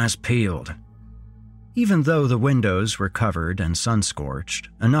 "Keep your eyes peeled." Even though the windows were covered and sun-scorched,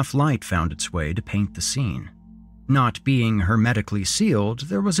 enough light found its way to paint the scene. Not being hermetically sealed,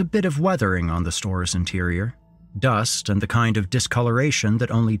 there was a bit of weathering on the store's interior. Dust and the kind of discoloration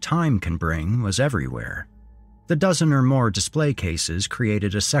that only time can bring was everywhere. The dozen or more display cases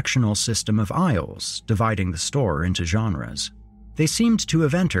created a sectional system of aisles, dividing the store into genres. They seemed to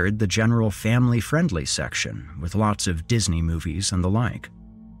have entered the general family-friendly section, with lots of Disney movies and the like.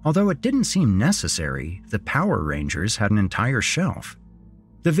 Although it didn't seem necessary, the Power Rangers had an entire shelf.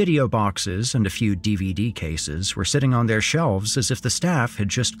 The video boxes and a few DVD cases were sitting on their shelves as if the staff had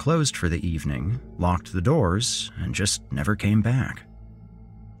just closed for the evening, locked the doors, and just never came back.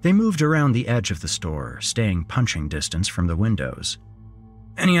 They moved around the edge of the store, staying punching distance from the windows.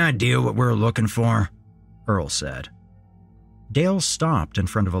 "Any idea what we're looking for?" Earl said. Dale stopped in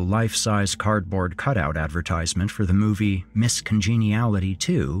front of a life-size cardboard cutout advertisement for the movie Miss Congeniality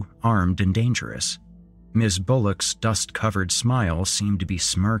 2, Armed and Dangerous. Ms. Bullock's dust-covered smile seemed to be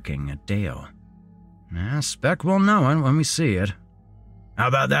smirking at Dale. "I spec we'll know it when we see it." "How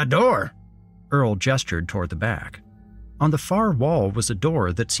about that door?" Earl gestured toward the back. On the far wall was a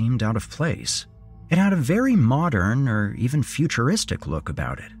door that seemed out of place. It had a very modern or even futuristic look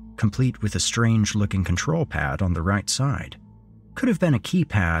about it, complete with a strange-looking control pad on the right side. Could have been a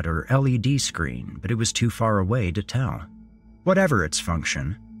keypad or LED screen, but it was too far away to tell. Whatever its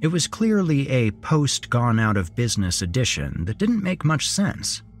function, it was clearly a post-gone-out-of-business addition that didn't make much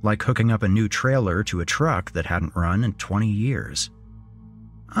sense, like hooking up a new trailer to a truck that hadn't run in 20 years.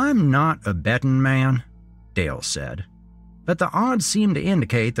 "I'm not a betting man," Dale said, "but the odds seem to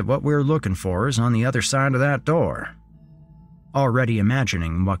indicate that what we're looking for is on the other side of that door." Already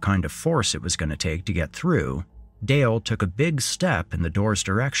imagining what kind of force it was going to take to get through, Dale took a big step in the door's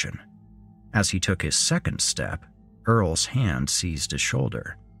direction. As he took his second step, Earl's hand seized his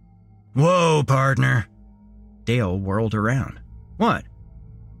shoulder. "Whoa, partner!" Dale whirled around. "What?"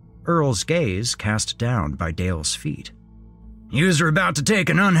 Earl's gaze cast down by Dale's feet. "Yous are about to take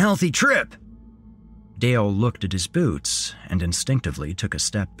an unhealthy trip." Dale looked at his boots and instinctively took a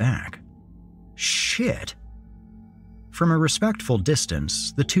step back. Shit! From a respectful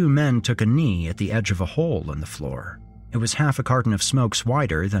distance, the two men took a knee at the edge of a hole in the floor. It was half a carton of smokes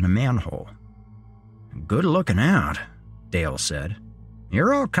wider than a manhole. "Good looking out," Dale said.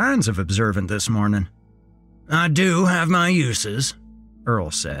 "You're all kinds of observant this morning." "I do have my uses," Earl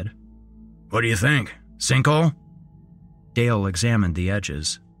said. "What do you think? Sinkhole?" Dale examined the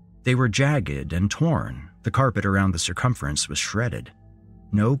edges. They were jagged and torn. The carpet around the circumference was shredded.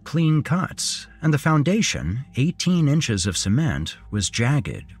 No clean cuts, and the foundation, 18 inches of cement, was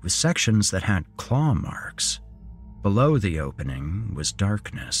jagged with sections that had claw marks. Below the opening was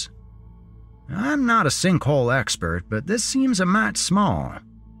darkness. "I'm not a sinkhole expert, but this seems a mite small."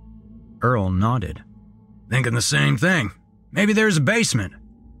 Earl nodded. "Thinking the same thing. Maybe there's a basement."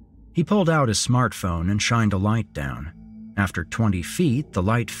 He pulled out his smartphone and shined a light down. After 20 feet, the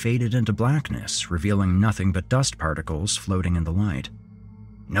light faded into blackness, revealing nothing but dust particles floating in the light.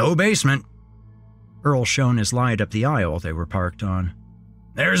 "No basement." Earl shone his light up the aisle they were parked on.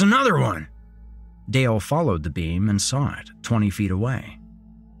 "There's another one." Dale followed the beam and saw it, 20 feet away.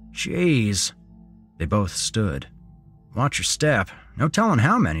 "Jeez." They both stood. "Watch your step. No telling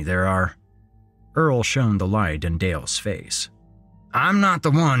how many there are." Earl shone the light in Dale's face. "I'm not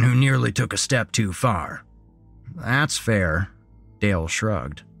the one who nearly took a step too far." "That's fair." Dale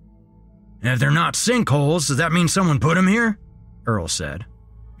shrugged. "If they're not sinkholes, does that mean someone put them here?" Earl said.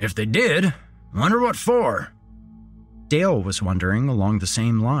 "If they did, wonder what for." Dale was wondering along the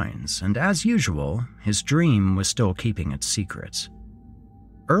same lines, and as usual, his dream was still keeping its secrets.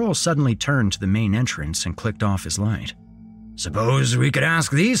 Earl suddenly turned to the main entrance and clicked off his light. "Suppose we could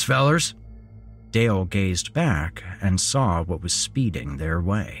ask these fellers." Dale gazed back and saw what was speeding their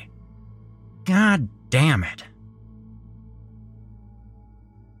way. "God damn it."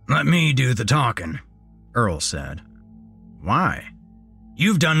 "Let me do the talking," Earl said. "Why?"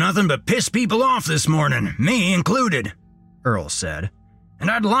 "You've done nothing but piss people off this morning, me included," Earl said.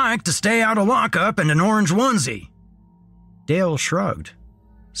 "And I'd like to stay out of lockup in an orange onesie." Dale shrugged.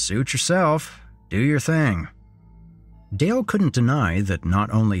 "Suit yourself. Do your thing." Dale couldn't deny that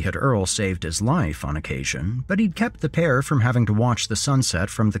not only had Earl saved his life on occasion, but he'd kept the pair from having to watch the sunset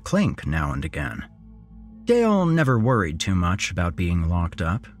from the clink now and again. Dale never worried too much about being locked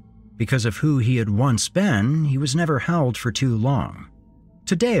up. Because of who he had once been, he was never held for too long.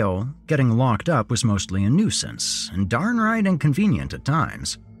 To Dale, getting locked up was mostly a nuisance, and darn right inconvenient at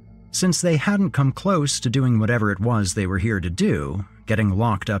times. Since they hadn't come close to doing whatever it was they were here to do, getting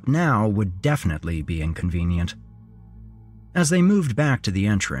locked up now would definitely be inconvenient. As they moved back to the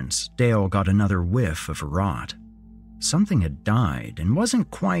entrance, Dale got another whiff of rot. Something had died and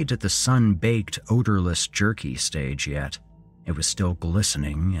wasn't quite at the sun-baked, odorless jerky stage yet. It was still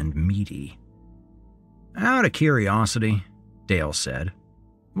glistening and meaty. "Out of curiosity," Dale said,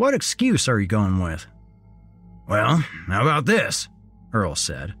 "what excuse are you going with?" "Well, how about this?" Earl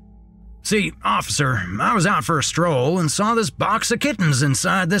said. "See, officer, I was out for a stroll and saw this box of kittens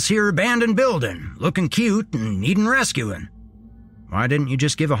inside this here abandoned building, looking cute and needing rescuing. Why didn't you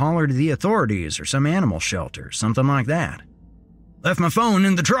just give a holler to the authorities or some animal shelter, something like that?" "Left my phone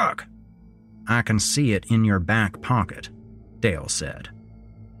in the truck." "I can see it in your back pocket," Dale said.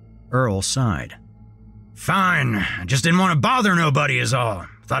 Earl sighed. "Fine, I just didn't want to bother nobody is all.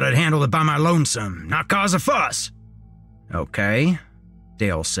 Thought I'd handle it by my lonesome, not cause a fuss." "Okay,"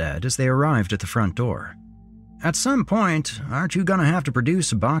 Dale said as they arrived at the front door. "At some point, aren't you gonna have to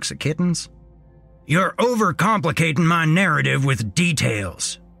produce a box of kittens?" "You're overcomplicating my narrative with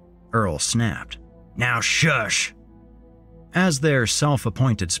details," Earl snapped. "Now shush." As their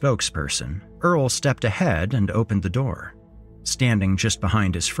self-appointed spokesperson, Earl stepped ahead and opened the door. Standing just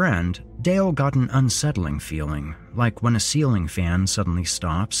behind his friend, Dale got an unsettling feeling, like when a ceiling fan suddenly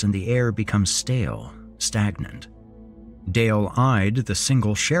stops and the air becomes stale, stagnant. Dale eyed the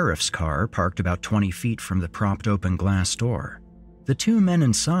single sheriff's car parked about 20 feet from the propped-open glass door. The two men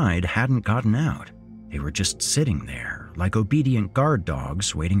inside hadn't gotten out. They were just sitting there, like obedient guard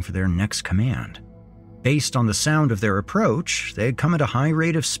dogs waiting for their next command. Based on the sound of their approach, they had come at a high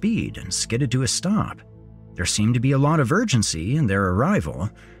rate of speed and skidded to a stop. There seemed to be a lot of urgency in their arrival,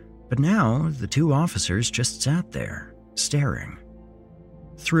 but now the two officers just sat there, staring.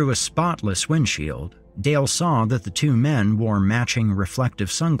 Through a spotless windshield, Dale saw that the two men wore matching reflective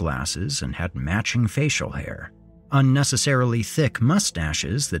sunglasses and had matching facial hair. Unnecessarily thick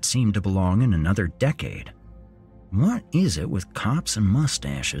mustaches that seemed to belong in another decade. What is it with cops and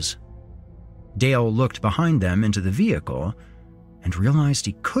mustaches? Dale looked behind them into the vehicle and realized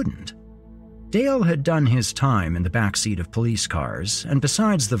he couldn't. Dale had done his time in the backseat of police cars, and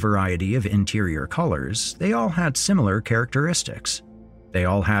besides the variety of interior colors, they all had similar characteristics. They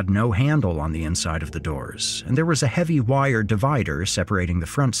all had no handle on the inside of the doors, and there was a heavy wire divider separating the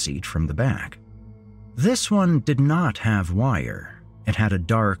front seat from the back. This one did not have wire. It had a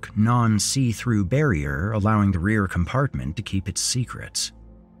dark, non-see-through barrier allowing the rear compartment to keep its secrets.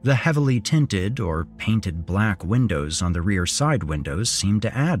 The heavily tinted or painted black windows on the rear side windows seemed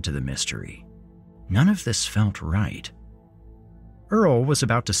to add to the mystery. None of this felt right. Earl was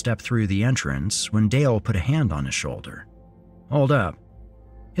about to step through the entrance when Dale put a hand on his shoulder. "Hold up."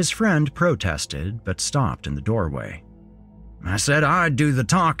 His friend protested but stopped in the doorway. "I said I'd do the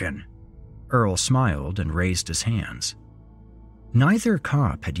talking." Earl smiled and raised his hands. Neither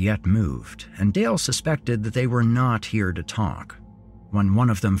cop had yet moved, and Dale suspected that they were not here to talk. When one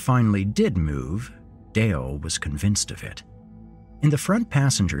of them finally did move, Dale was convinced of it. In the front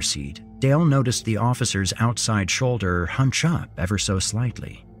passenger seat, Dale noticed the officer's outside shoulder hunch up ever so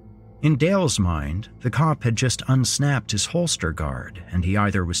slightly. In Dale's mind, the cop had just unsnapped his holster guard, and he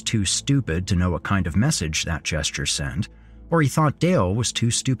either was too stupid to know what kind of message that gesture sent, or he thought Dale was too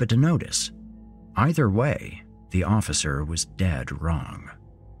stupid to notice. Either way, the officer was dead wrong.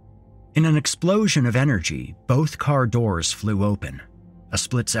 In an explosion of energy, both car doors flew open. A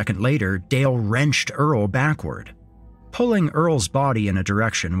split second later, Dale wrenched Earl backward. Pulling Earl's body in a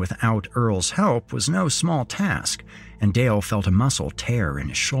direction without Earl's help was no small task, and Dale felt a muscle tear in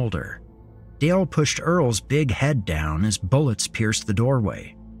his shoulder. Dale pushed Earl's big head down as bullets pierced the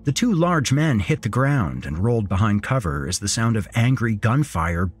doorway. The two large men hit the ground and rolled behind cover as the sound of angry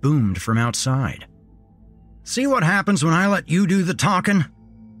gunfire boomed from outside. "See what happens when I let you do the talking?"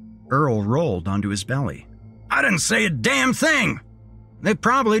 Earl rolled onto his belly. "I didn't say a damn thing! They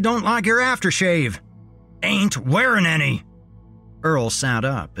probably don't like your aftershave. Ain't wearing any." Earl sat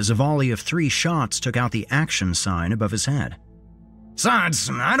up as a volley of 3 shots took out the action sign above his head. "Besides,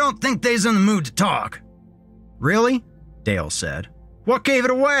 I don't think they's in the mood to talk." "Really?" Dale said. "What gave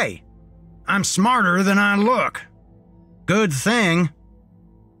it away?" "I'm smarter than I look." "Good thing."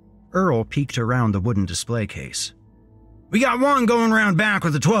 Earl peeked around the wooden display case. "We got one going round back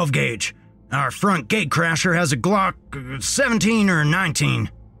with a 12 gauge. Our front gatecrasher has a Glock 17 or 19.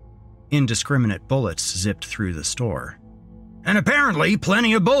 Indiscriminate bullets zipped through the store. "And apparently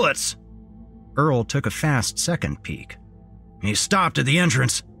plenty of bullets." Earl took a fast second peek. "He stopped at the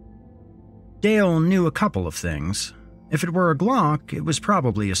entrance." Dale knew a couple of things. If it were a Glock, it was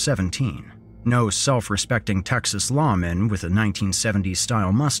probably a 17. No self-respecting Texas lawman with a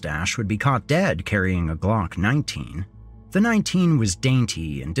 1970s-style mustache would be caught dead carrying a Glock 19. The 19 was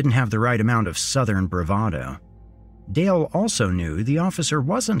dainty and didn't have the right amount of southern bravado. Dale also knew the officer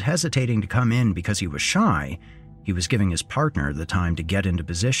wasn't hesitating to come in because he was shy. He was giving his partner the time to get into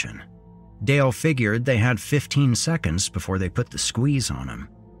position. Dale figured they had 15 seconds before they put the squeeze on him.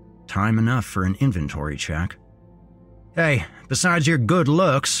 Time enough for an inventory check. "Hey, besides your good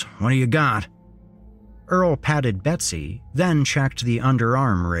looks, what do you got?" Earl patted Betsy, then checked the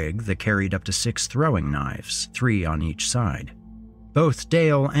underarm rig that carried up to 6 throwing knives, 3 on each side. Both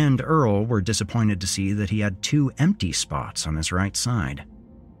Dale and Earl were disappointed to see that he had 2 empty spots on his right side.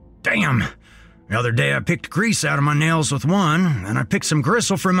 "Damn! The other day I picked grease out of my nails with one, and I picked some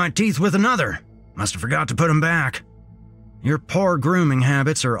gristle from my teeth with another. Must have forgot to put them back." "Your poor grooming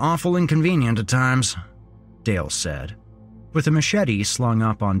habits are awful inconvenient at times," Dale said. With a machete slung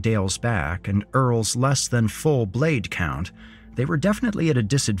up on Dale's back and Earl's less than full blade count, they were definitely at a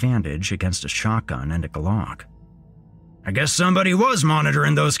disadvantage against a shotgun and a Glock. "I guess somebody was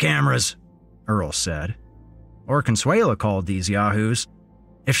monitoring those cameras," Earl said. "Or Consuela called these yahoos.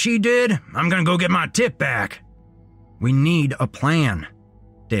 If she did, I'm gonna go get my tip back." "We need a plan,"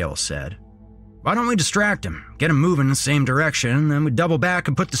 Dale said. "Why don't we distract him, get him moving in the same direction, then we double back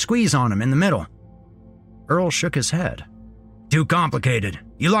and put the squeeze on him in the middle?" Earl shook his head. "Too complicated.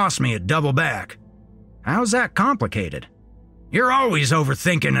 You lost me at double back." "How's that complicated?" "You're always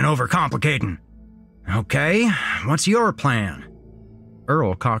overthinking and overcomplicating." "Okay, what's your plan?"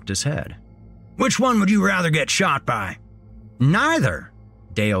 Earl cocked his head. "Which one would you rather get shot by?" "Neither,"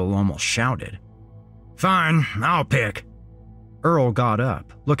 Dale almost shouted. "Fine, I'll pick." Earl got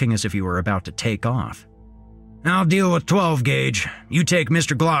up, looking as if he were about to take off. "I'll deal with 12 gauge. You take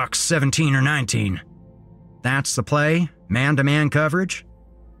Mr. Glock's 17 or 19. "That's the play? Man-to-man coverage?"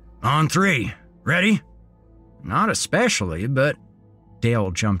 "On 3. Ready?" "Not especially, but..."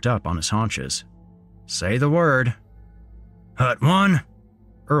 Dale jumped up on his haunches. "Say the word." "Hut 1.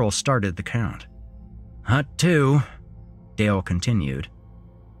 Earl started the count. "Hut 2. Dale continued.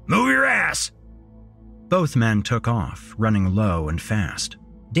 "Move your ass." Both men took off, running low and fast.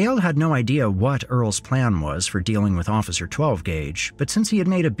 Dale had no idea what Earl's plan was for dealing with Officer 12 Gauge, but since he had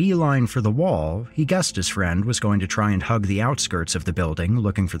made a beeline for the wall, he guessed his friend was going to try and hug the outskirts of the building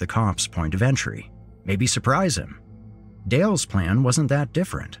looking for the cops' point of entry. Maybe surprise him. Dale's plan wasn't that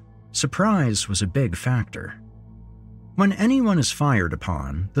different. Surprise was a big factor. When anyone is fired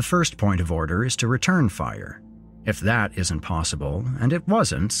upon, the first point of order is to return fire. If that isn't possible, and it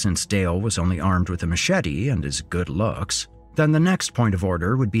wasn't since Dale was only armed with a machete and his good looks, then the next point of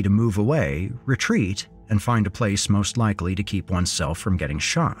order would be to move away, retreat, and find a place most likely to keep oneself from getting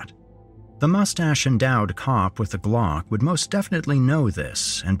shot. The mustache-endowed cop with the Glock would most definitely know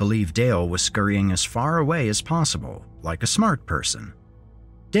this and believe Dale was scurrying as far away as possible, like a smart person.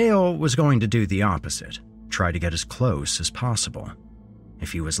 Dale was going to do the opposite, try to get as close as possible.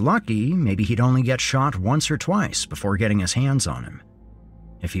 If he was lucky, maybe he'd only get shot once or twice before getting his hands on him.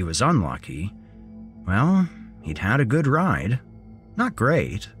 If he was unlucky, well, he'd had a good ride. Not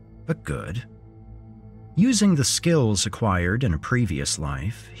great, but good. Using the skills acquired in a previous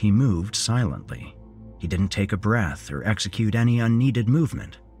life, he moved silently. He didn't take a breath or execute any unneeded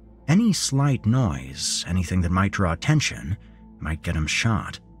movement. Any slight noise, anything that might draw attention, might get him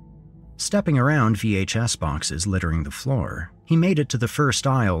shot. Stepping around VHS boxes littering the floor, he made it to the first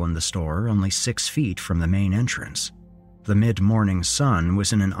aisle in the store only 6 feet from the main entrance. The mid-morning sun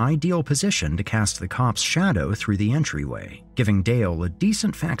was in an ideal position to cast the cop's shadow through the entryway, giving Dale a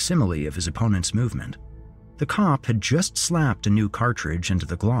decent facsimile of his opponent's movement. The cop had just slapped a new cartridge into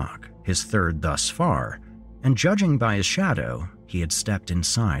the Glock, his third thus far, and judging by his shadow, he had stepped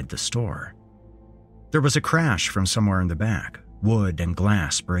inside the store. There was a crash from somewhere in the back, wood and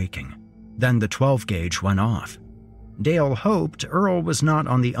glass breaking. Then the 12 gauge went off. Dale hoped Earl was not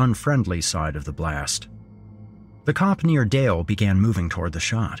on the unfriendly side of the blast. The cop near Dale began moving toward the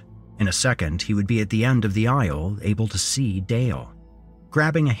shot. In a second, he would be at the end of the aisle, able to see Dale.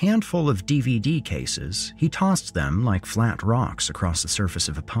 Grabbing a handful of DVD cases, he tossed them like flat rocks across the surface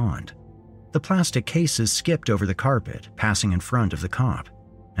of a pond. The plastic cases skipped over the carpet, passing in front of the cop.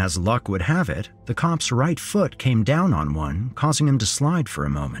 As luck would have it, the cop's right foot came down on one, causing him to slide for a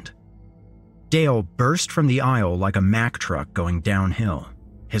moment. Dale burst from the aisle like a Mack truck going downhill,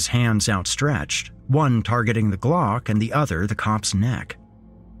 his hands outstretched, one targeting the Glock and the other the cop's neck.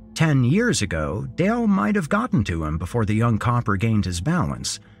 10 years ago, Dale might have gotten to him before the young cop regained his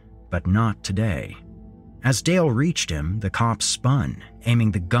balance, but not today. As Dale reached him, the cop spun,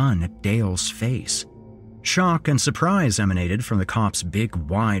 aiming the gun at Dale's face. Shock and surprise emanated from the cop's big,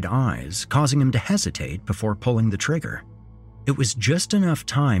 wide eyes, causing him to hesitate before pulling the trigger. It was just enough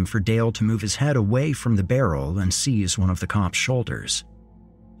time for Dale to move his head away from the barrel and seize one of the cop's shoulders.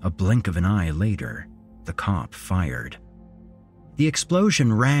 A blink of an eye later, the cop fired. The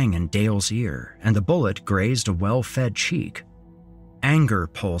explosion rang in Dale's ear, and the bullet grazed a well-fed cheek. Anger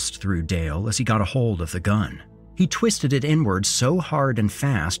pulsed through Dale as he got a hold of the gun. He twisted it inward so hard and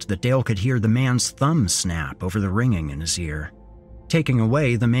fast that Dale could hear the man's thumb snap over the ringing in his ear. Taking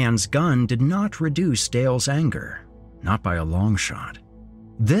away the man's gun did not reduce Dale's anger, not by a long shot.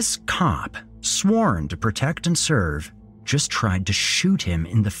 This cop, sworn to protect and serve, just tried to shoot him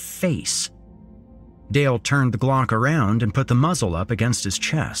in the face. Dale turned the Glock around and put the muzzle up against his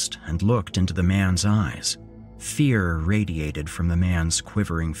chest and looked into the man's eyes. Fear radiated from the man's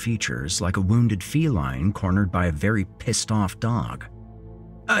quivering features like a wounded feline cornered by a very pissed-off dog.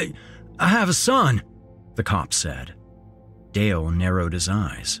 I have a son," the cop said. Dale narrowed his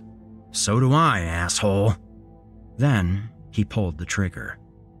eyes. "So do I, asshole." Then he pulled the trigger.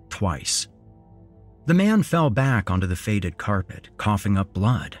 Twice. The man fell back onto the faded carpet, coughing up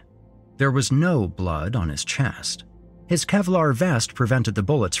blood. There was no blood on his chest. His Kevlar vest prevented the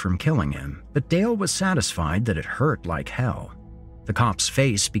bullets from killing him, but Dale was satisfied that it hurt like hell. The cop's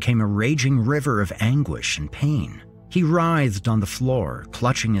face became a raging river of anguish and pain. He writhed on the floor,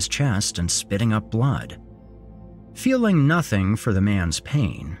 clutching his chest and spitting up blood. Feeling nothing for the man's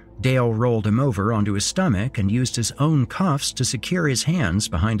pain, Dale rolled him over onto his stomach and used his own cuffs to secure his hands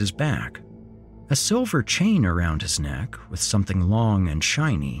behind his back. A silver chain around his neck, with something long and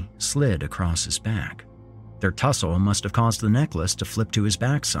shiny, slid across his back. Their tussle must have caused the necklace to flip to his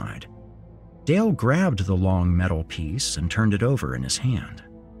backside. Dale grabbed the long metal piece and turned it over in his hand.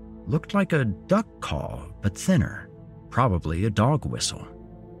 Looked like a duck call, but thinner. Probably a dog whistle.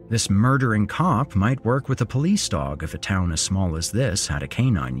 This murdering cop might work with a police dog if a town as small as this had a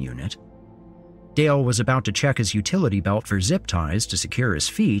canine unit. Dale was about to check his utility belt for zip ties to secure his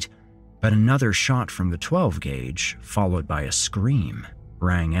feet, but another shot from the 12 gauge, followed by a scream,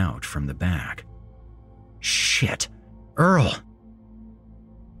 rang out from the back. "Shit! Earl!"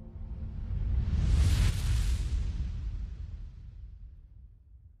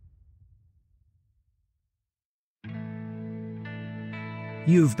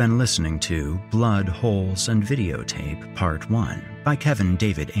 You've been listening to Blood, Holes, and Videotape Part 1 by Kevin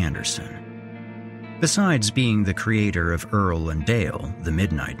David Anderson. Besides being the creator of Earl and Dale, the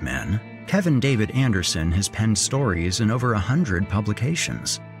Midnight Men, Kevin David Anderson has penned stories in over 100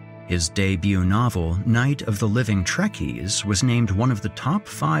 publications. His debut novel, Night of the Living Trekkies, was named one of the top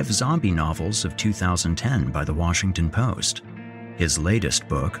 5 zombie novels of 2010 by The Washington Post. His latest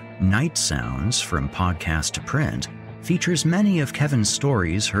book, Night Sounds From Podcast to Print, features many of Kevin's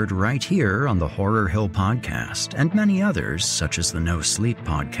stories heard right here on the Horror Hill podcast, and many others such as the No Sleep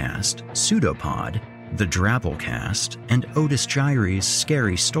podcast, Pseudopod, the Drabblecast, and Otis Gyri's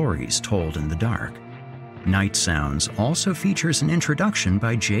Scary Stories Told in the Dark. Night Sounds also features an introduction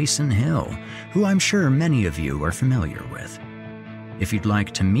by Jason Hill, who I'm sure many of you are familiar with. If you'd like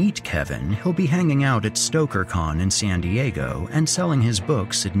to meet Kevin, he'll be hanging out at StokerCon in San Diego and selling his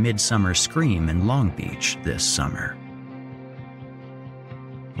books at Midsummer Scream in Long Beach this summer.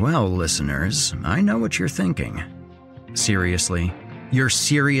 Well, listeners, I know what you're thinking. Seriously? You're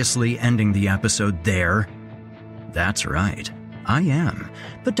seriously ending the episode there? That's right. I am,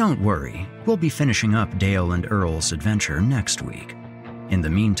 but don't worry, we'll be finishing up Dale and Earl's adventure next week. In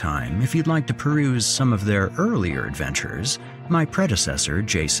the meantime, if you'd like to peruse some of their earlier adventures, my predecessor,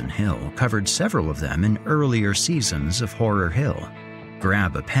 Jason Hill, covered several of them in earlier seasons of Horror Hill.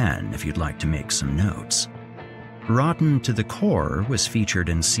 Grab a pen if you'd like to make some notes. Rotten to the Core was featured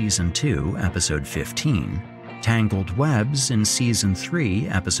in Season 2, Episode 15, Tangled Webs in Season 3,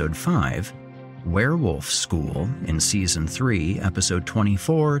 Episode 5, Werewolf School in Season 3, Episode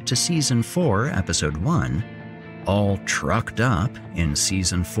 24 to Season 4, Episode 1, All Trucked Up in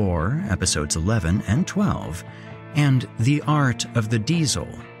Season 4, Episodes 11 and 12, and The Art of the Diesel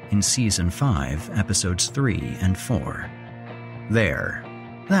in Season 5, Episodes 3 and 4. There,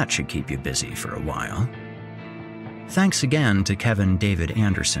 that should keep you busy for a while. Thanks again to Kevin David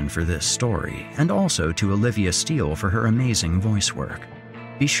Anderson for this story, and also to Olivia Steele for her amazing voice work.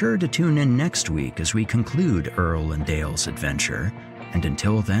 Be sure to tune in next week as we conclude Earl and Dale's adventure, and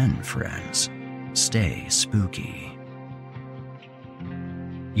until then, friends, stay spooky.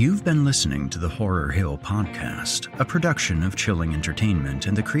 You've been listening to the Horror Hill podcast, a production of Chilling Entertainment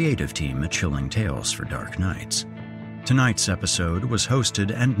and the creative team at Chilling Tales for Dark Nights. Tonight's episode was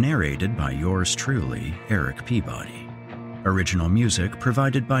hosted and narrated by yours truly, Erik Peabody. Original music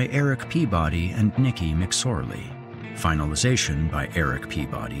provided by Erik Peabody and Nikki McSorley. Finalization by Erik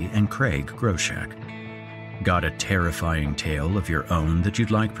Peabody and Craig Groshek. Got a terrifying tale of your own that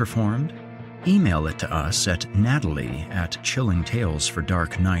you'd like performed? Email it to us at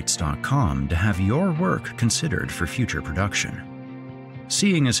natalie@chillingtalesfordarknights.com to have your work considered for future production.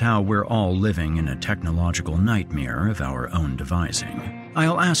 Seeing as how we're all living in a technological nightmare of our own devising,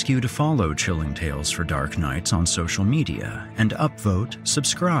 I'll ask you to follow Chilling Tales for Dark Nights on social media and upvote,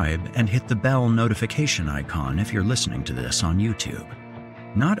 subscribe, and hit the bell notification icon if you're listening to this on YouTube.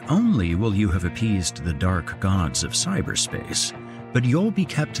 Not only will you have appeased the dark gods of cyberspace, but you'll be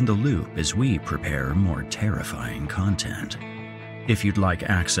kept in the loop as we prepare more terrifying content. If you'd like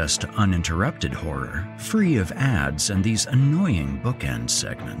access to uninterrupted horror, free of ads and these annoying bookend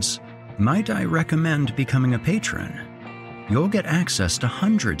segments, might I recommend becoming a patron? You'll get access to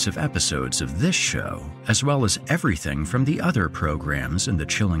hundreds of episodes of this show, as well as everything from the other programs in the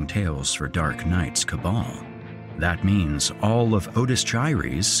Chilling Tales for Dark Nights cabal. That means all of Otis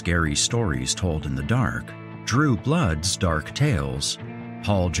Gyri's Scary Stories Told in the Dark, Drew Blood's Dark Tales,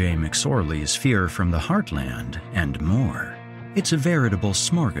 Paul J. McSorley's Fear from the Heartland, and more. It's a veritable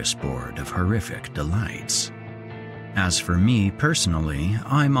smorgasbord of horrific delights. As for me personally,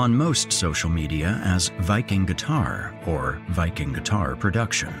 I'm on most social media as Viking Guitar or Viking Guitar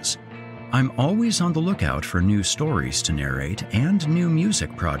Productions. I'm always on the lookout for new stories to narrate and new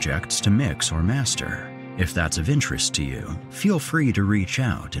music projects to mix or master. If that's of interest to you, feel free to reach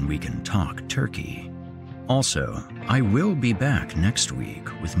out and we can talk turkey. Also, I will be back next week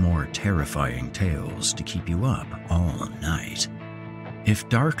with more terrifying tales to keep you up all night. If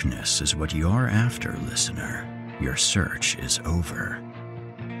darkness is what you're after, listener, your search is over.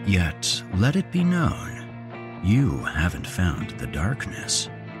 Yet, let it be known, you haven't found the darkness.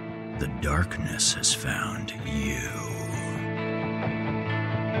 The darkness has found you.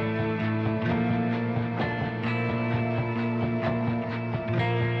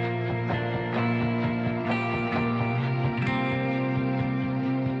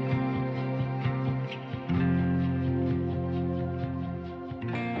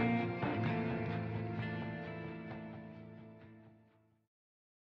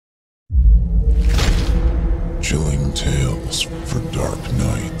 Chilling Tales for Dark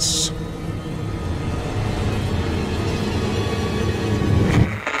Nights.